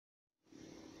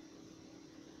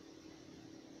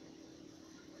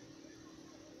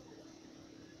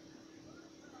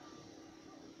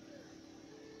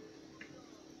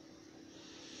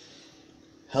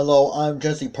Hello, I'm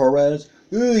Jesse Perez.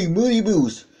 Hey, Moody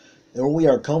Boost! And we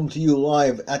are coming to you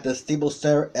live at the Staples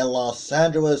Center in Los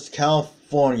Angeles,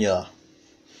 California.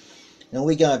 And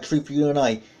we got a treat for you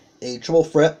tonight, a triple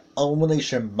threat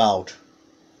elimination bout.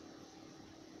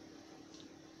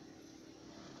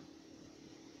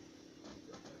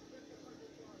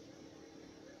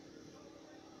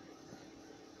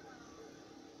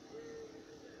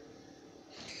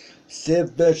 Sid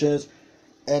Vicious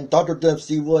and Dr. Dev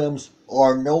C. Williams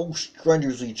are no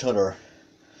strangers to each other.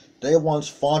 They once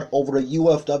fought over the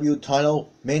UFW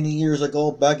title many years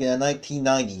ago back in the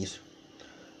 1990s.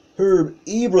 Herb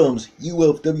Abrams,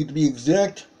 UFW to be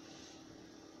exact.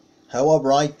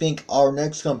 However, I think our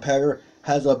next competitor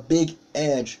has a big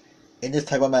edge in this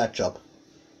type of matchup.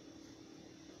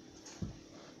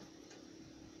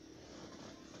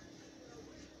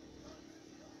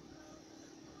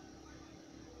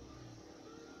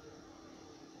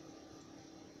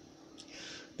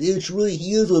 That's right,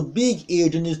 he has a big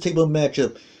edge in this type of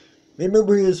matchup.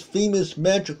 Remember his famous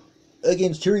match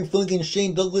against Terry Funk and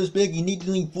Shane Douglas back in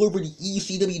 1994 for the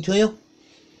ECW title?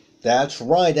 That's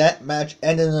right, that match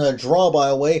ended in a draw, by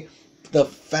the way. The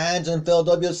fans in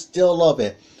Philadelphia still love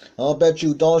it. I'll bet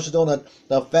you dollars to know that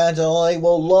the fans in LA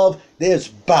will love this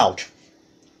bout.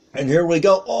 And here we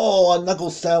go. Oh, a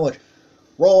knuckle sandwich.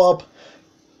 Roll up.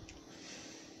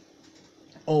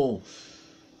 Oh,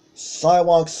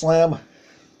 sidewalk slam.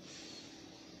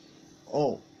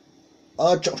 Oh,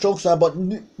 choke slam, but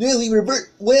nearly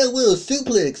revert. Well,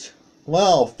 suplex.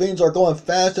 Wow, things are going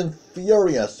fast and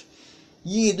furious.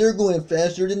 Yeah, they're going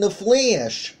faster than the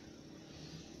Flash.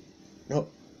 Oh,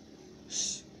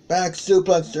 back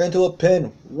suplex into a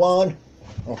pin. One.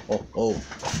 Oh.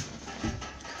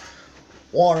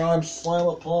 One arm slam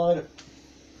applied.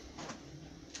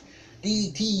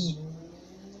 DT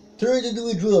turns into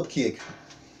a drop kick.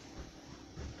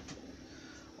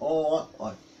 Oh,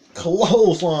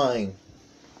 clothesline.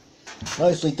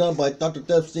 Nicely done by Dr.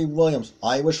 Dev C. Williams.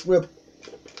 Irish Whip.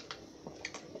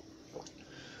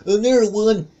 Another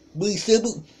one by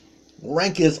Sabu.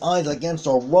 Rank his eyes against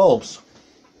the ropes.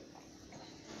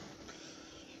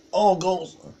 Oh,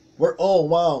 goes. Oh,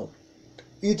 wow.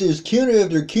 It is counter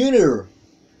after counter.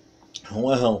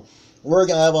 Well, we're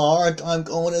gonna have a hard time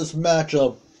going this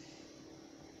matchup.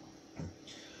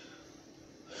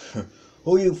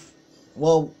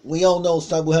 Well, we all know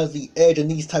Sabu has the edge in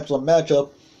these types of matchup,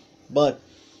 but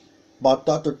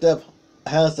Dr. Dev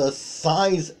has a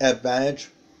size advantage.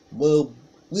 We'll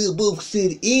both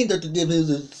sit in Dr. Dev has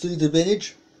a size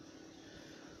advantage,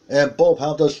 and both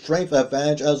have the strength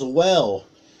advantage as well.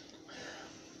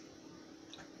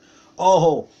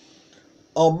 Oh,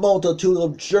 a multitude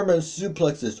of German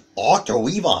suplexes. Otto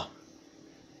Eva.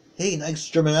 Hey, nice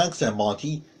German accent,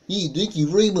 Monty. Hey, thank you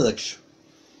very much.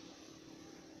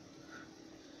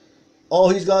 Oh,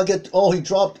 he's gonna get. Oh, he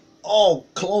dropped. Oh,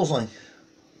 clothesline.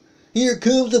 Here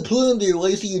comes the plunder.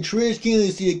 I see a trash can.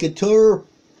 I see a guitar.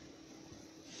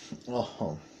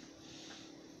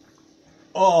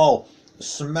 Oh,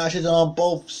 smashes on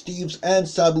both Steve's and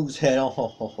Sabu's head.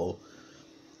 Oh.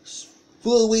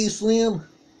 Full away slam.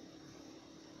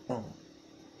 Oh.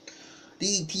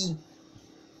 DT.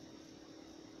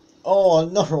 Oh,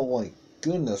 another one.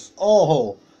 Goodness.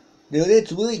 Oh, now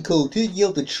that's really cool. Taking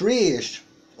out the trash.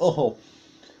 Oh,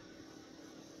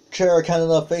 chair kind of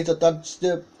the face of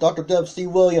Dr. Dev C.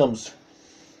 Williams.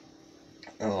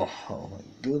 Oh my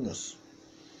goodness.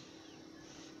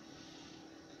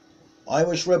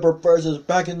 Irish Ripper versus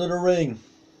back into the ring.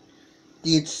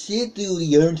 Did Sid do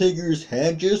the Undertaker's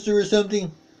hand gesture or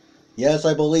something? Yes,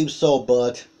 I believe so,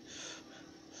 but...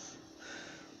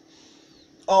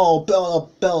 Oh,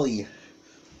 belly.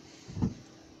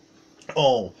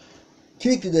 Oh,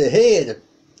 kick to the head.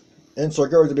 And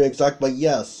Sargura to be exact, but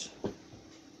yes.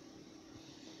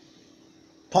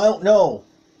 Pile, no.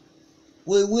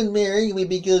 Well, it wouldn't matter anyway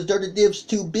because Dr. Dev's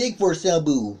too big for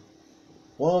Sabu.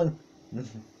 One.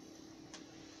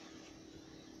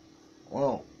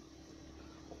 Wow.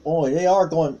 Oh, they are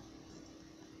going.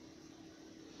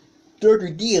 Dr.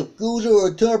 Dev goes over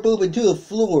a top up into the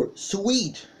floor.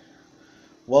 Sweet.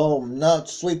 Well, not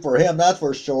sweet for him, that's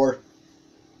for sure.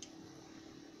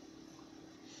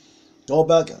 Go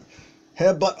back.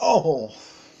 Headbutt. Oh.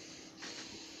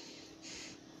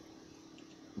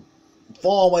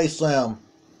 Fallaway slam.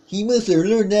 He must have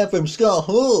learned that from Scott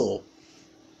Hall.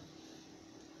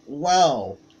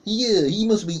 Wow. Yeah, he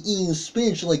must be eating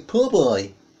spinach like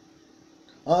Popeye.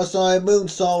 Outside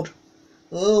moonsault.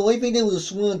 Oh, I think that was a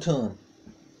swanton.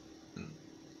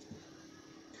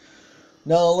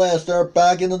 Nonetheless, they're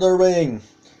back into the ring.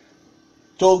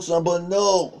 Chokes on, but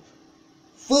no.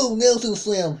 Full Nelson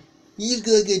slam. He's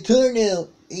gonna get turned out.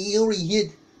 He already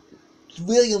hit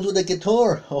Williams with a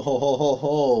guitar. Ho ho ho ho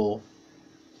ho.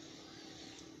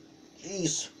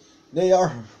 Jeez. They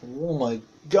are. Oh my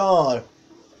god.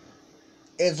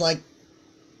 It's like.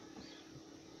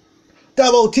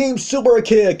 Double team super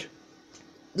kick.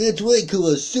 It's way cool.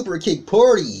 A super kick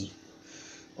party.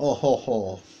 Oh ho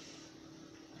ho.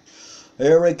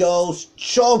 Here it goes.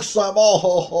 Choke slam. Oh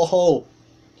ho ho ho.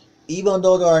 Even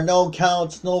though there are no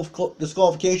counts, no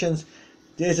disqualifications,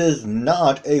 this is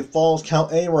not a false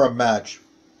count anywhere match.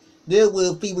 They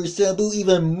will favor Sabu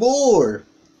even more.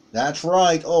 That's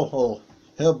right. Oh ho.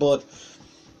 Headbutt.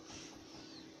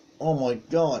 Oh my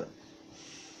god.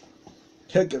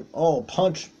 Kick it. Oh,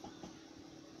 punch.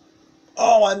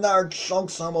 Oh, another choke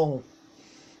slam.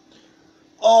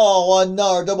 Oh,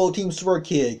 another double team super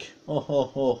kick. Oh ho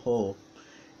ho ho.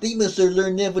 They must have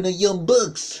learned that from the Young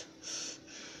Bucks.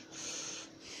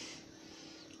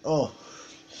 Oh.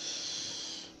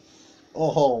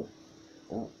 Oh ho.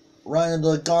 Right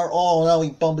into the guard. Oh, now he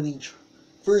bumping each.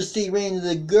 First he ran into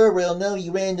the guardrail, now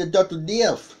he ran into Dr.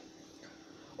 Death.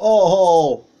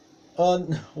 Oh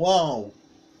ho. Wow.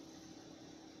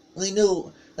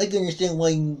 I can understand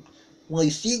why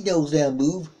Sid knows that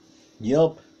move.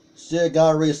 Yup. Sid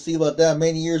got a receive about that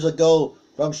many years ago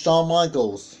from Shawn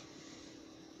Michaels.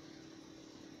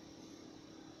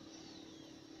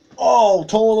 Oh,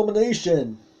 total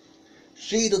elimination.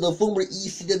 Shade of the former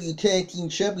ECW Tag Team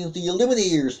Champions, the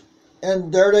Eliminators.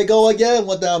 And there they go again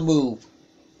with that move.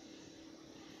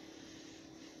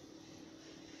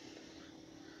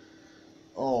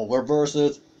 Oh,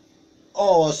 reverses.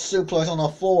 Oh, a suplex on the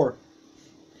floor.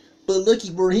 But lucky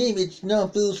for him, it's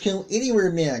not Phil's Count Anywhere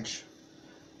match.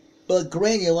 But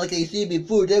granted, like I said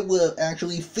before, that will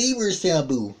actually favor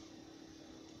Sabu.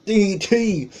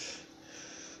 DT.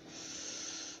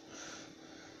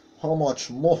 How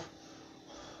much more?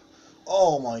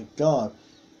 Oh my god.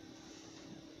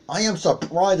 I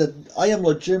am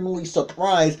legitimately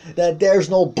surprised that there's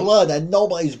no blood and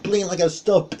nobody's bleeding like a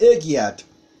stuffed pig yet.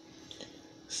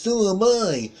 So am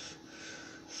I.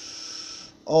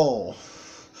 Oh.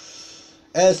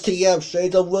 STF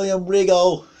Shades of William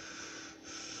Regal.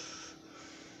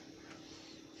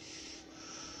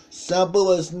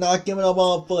 Sabu is not giving up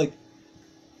on a fight.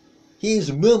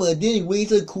 His mama didn't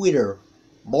raise a quitter.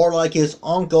 More like his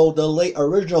uncle, the late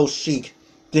original Sheik,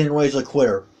 didn't raise a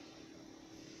quitter.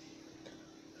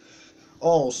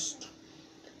 Oh,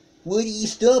 would he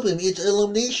stop him? It's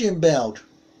elimination bout.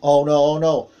 Oh no, oh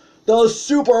no. The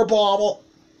Super Bomb.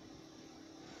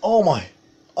 Oh my.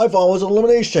 I thought it was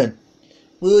elimination.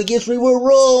 Well, I guess we were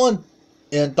wrong.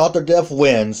 And Dr. Death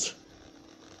wins.